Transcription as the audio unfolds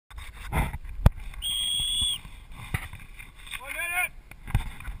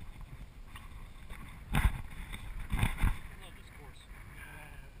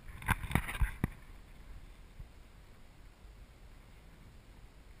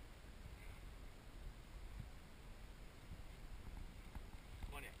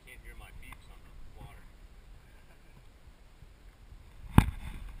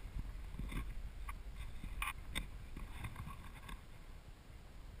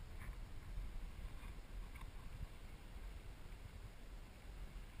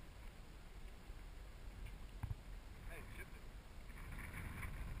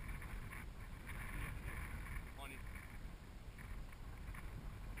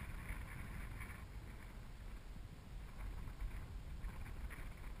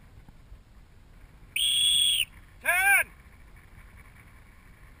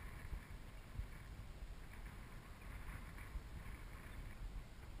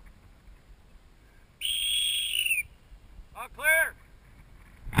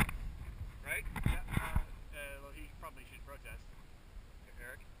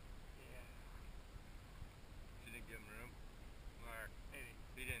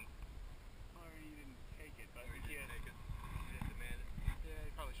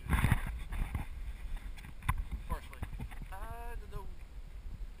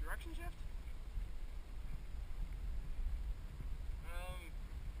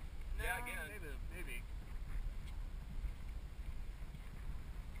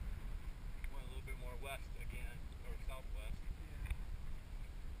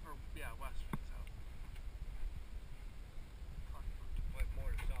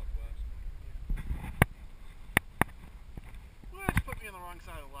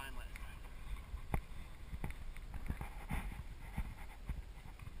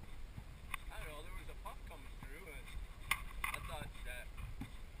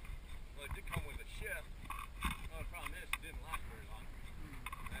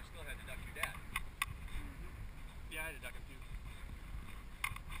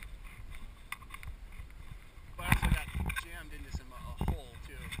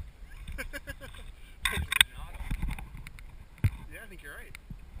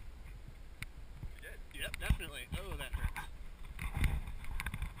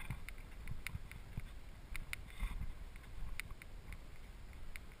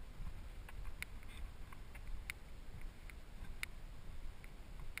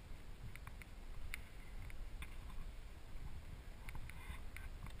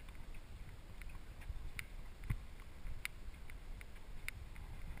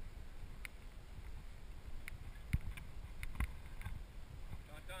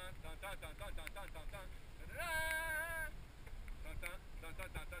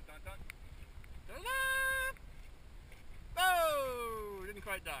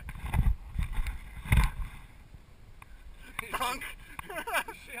Backyard duck. Thunk! You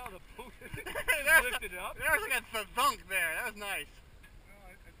see how the boot lifted up? There was like a thunk there. That was nice. Well,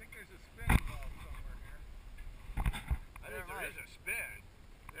 I think there's a spin involved somewhere here. I think there is a spin.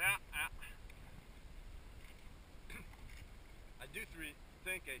 Yeah. I do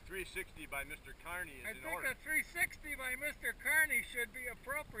think a 360 by Mr. Carney is in order. I think a 360 by Mr. Carney should be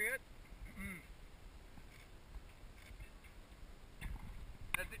appropriate.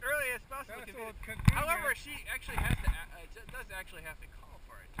 At the earliest possible That's convenience. convenient. However, she actually has to. Does actually have to call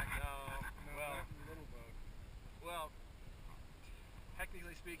for it. No, well, not in the little boat. Well,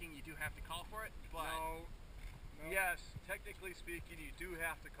 technically speaking, you do have to call for it, but No. yes, technically speaking, you do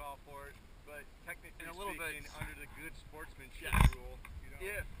have to call for it, but technically In a little speaking, bit. under the good sportsmanship Yes. rule, You don't.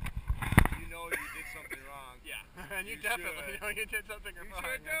 if you know you did something wrong, yeah, and you You definitely should. know you did something You wrong.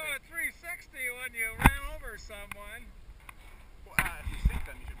 should do a 360 when you ran over someone. Well, if you sink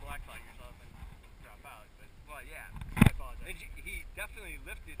them, you should black flag yourself and drop out. But well, yeah, I apologize. and he definitely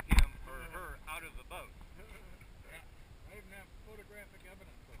lifted him or her out of the boat. I even have photographic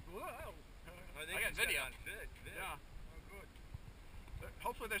evidence of it. Whoa! Or they I got just video. on vid. Yeah. Oh, good.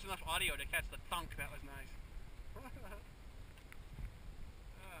 Hopefully, there's enough audio to catch the thunk. That was nice.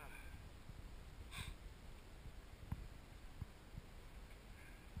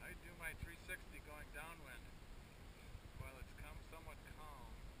 I do my 360 going downwind while it's somewhat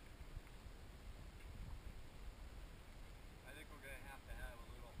calm. I think we're going to have a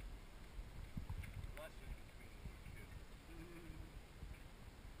little lesson between these two.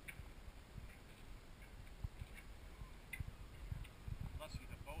 Lesson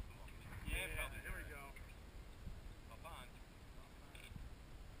to both of them. Yeah, probably here we right. go. Up on.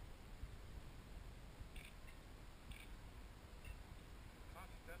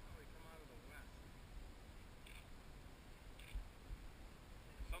 Thoughts definitely come out of the west.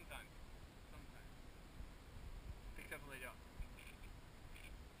 Sometimes. Except when they don't.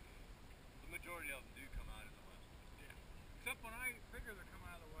 The majority of them do come out of the west. Yeah. Except when I figure they're coming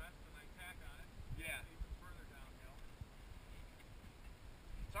out of the west and I tack on it. Yeah. Even further downhill.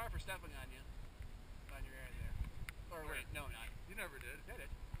 Sorry for stepping on you. On your area there. Or Where? wait, no, not. You never did. Yeah, I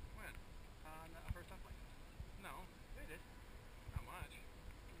did. When? On the first time plane. No. Yeah, I did. Not much.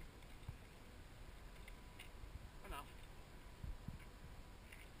 Enough.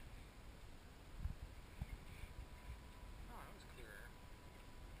 Oh, that was clear air.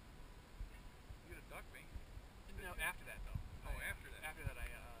 You could have ducked me. No, after that though. Oh, after that. After that,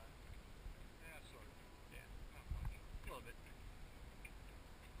 Yeah, sort of. yeah, Not much. a little bit.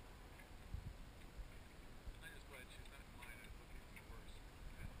 I just glad she's not in mine. It'd look even worse.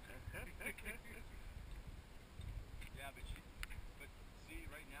 Yeah, but see,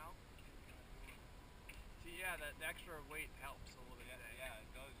 right now, See, yeah, the extra weight helps a little bit. yeah, it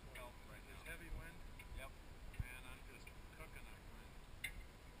does help right This now. heavy wind. Yep. Man, I'm just cooking that wind.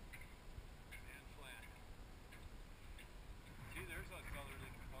 And flat. See, there's a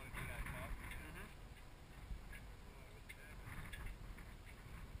southerly component to that talk. Mm-hmm. Boy, what's happening?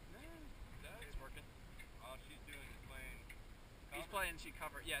 It's working. All she's doing is playing. He's cover. playing. She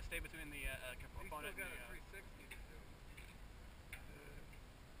cover. Yeah, stay between the He's still opponent got and a the. 360 to do.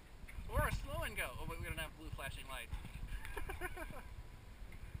 Or a slow and go. Oh, but we don't have blue flashing lights. A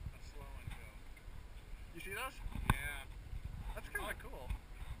slow and go. You see those? Yeah. That's kind of cool.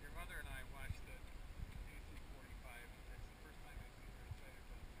 Your mother and I watched the AC-45. That's the first time I've seen her excited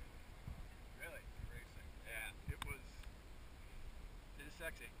about Really? racing. Yeah. It was. It is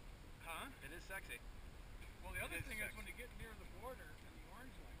sexy. Huh? It is sexy. Well, the other is thing is sexy. when you get near the border and the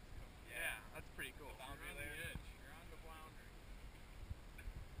orange lights come. Yeah, that's pretty cool. You're on the edge. You're on the boundary.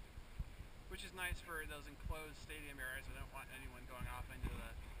 Which is nice for those enclosed stadium areas. I don't want anyone going off into the.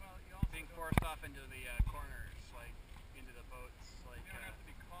 Well, you also Being don't, forced off into the corners, like into the boats, like. you don't have to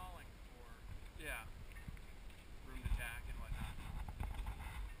be calling for. Yeah. Room to tack and whatnot.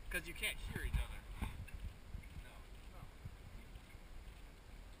 Because you can't hear each other. No.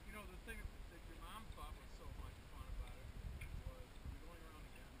 You know, the thing that your mom thought was so much fun about it was, are we going around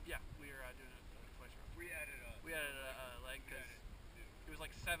again? Yeah, we were doing it twice around. We added a. We had a leg because it was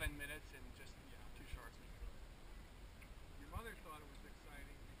like 7 minutes and just too short. Your mother thought it was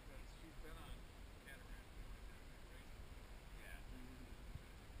exciting because she's been on catamaran racing. Yeah.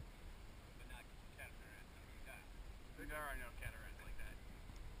 But not catamaran. Yeah. There are no catamarans like that.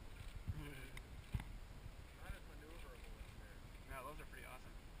 Not as maneuverable as theirs. No, those are pretty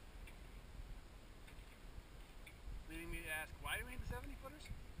awesome. Leading me to ask, why do we need the 70-footers?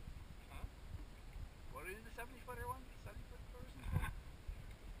 Huh? What do we need the 70-footer one? 70-footers?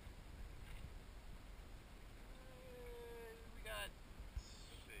 We got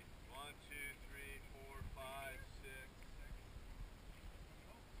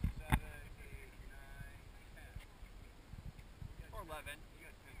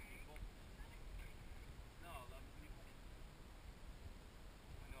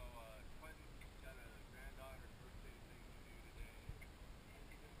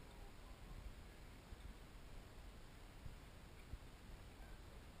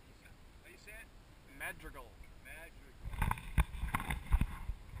Madrigal. Madrigal.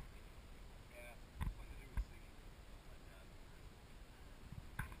 Yeah, something to do with singing. Something like that.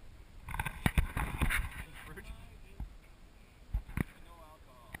 Fruit. And no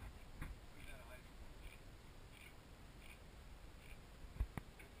alcohol. Who's out of high school?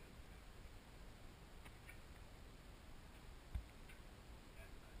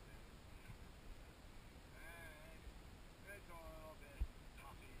 That's not bad. Alright. It's a little bit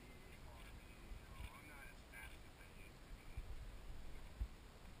puffy for me. You know, I'm not as fast as I used to be.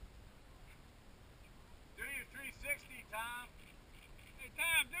 Do your 360, Tom. Hey,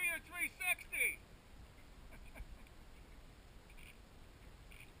 Tom, do your 360.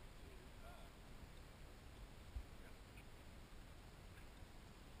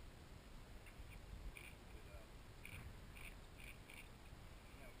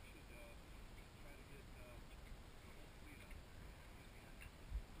 Try to get the whole fleet out there.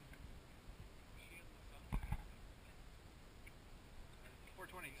 She has something.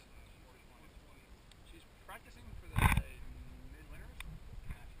 420s. 420. She's practicing for the midwinters.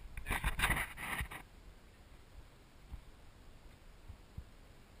 Nationals.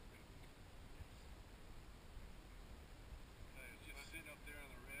 Just sitting up there on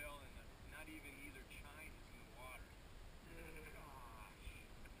the rail and not even either chine is in the water. Gosh.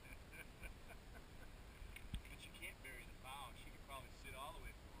 But she can't bury the bow. She could probably sit all the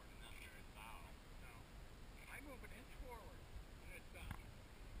way forward and not bury the bow. No. I move an inch forward and it's done.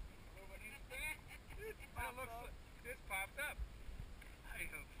 Move an inch back. It looks like it's popped up. I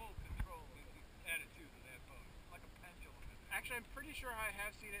have full control of the attitude of that boat. Like a pendulum. Actually, I'm pretty sure I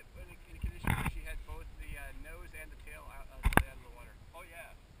have seen it in a condition where she had both the nose and the tail totally out of the water. Oh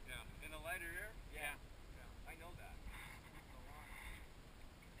yeah. Yeah. In a lighter air? Yeah. I know that.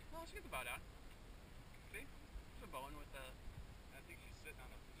 Well, she got the bow down. See? She's a bowing with the. I think she's sitting on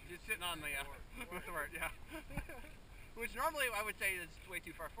a. She's sitting on the with the word, yeah. Which normally I would say is way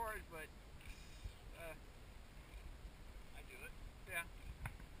too far forward, but I do it. yeah.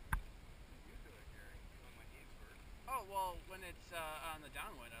 You do it, Gary. When my knees hurt. Oh well, when it's on the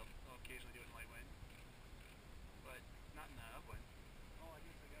downwind, I'll occasionally do it in light wind, but not in the upwind. Oh, I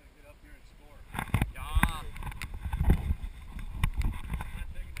guess I gotta get up here and score. Yeah. I'm not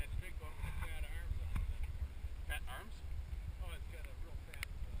taking that big boat with the fat arms on it anymore. Fat arms? Oh, it's got a real fat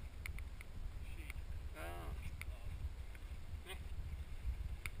sheet. Oh.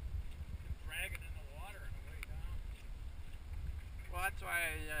 Dragging in the water on the way down. Well, that's why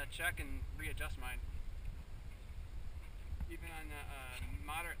I check and readjust mine. Even on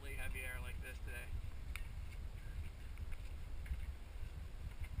moderately heavy air like this today.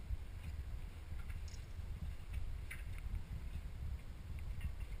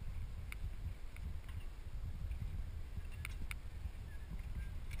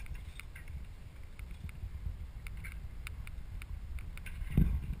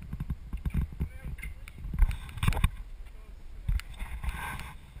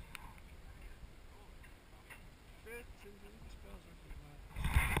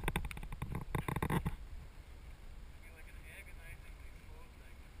 Like an agonizingly slow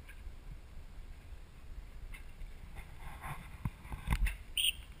thing.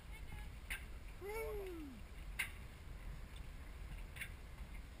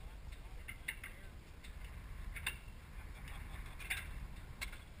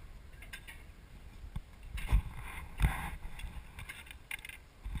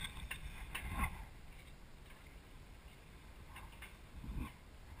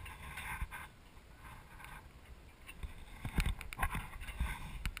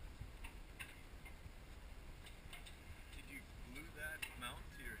 Did you glue that mount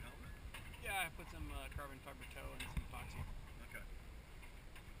to your helmet? Yeah, I put some carbon fiber toe and some epoxy. Okay.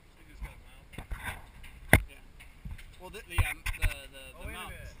 You just got a mount. Yeah. Well, the Oh, wait a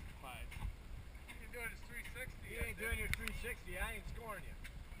mount minute. slides. You're doing this 360. You ain't doing your 360. I ain't scoring you.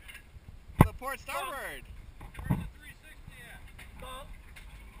 The port starboard. Where's the 360 at? Bump.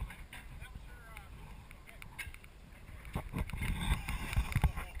 That was her,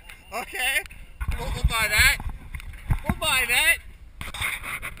 Okay. We'll buy that. We'll buy that.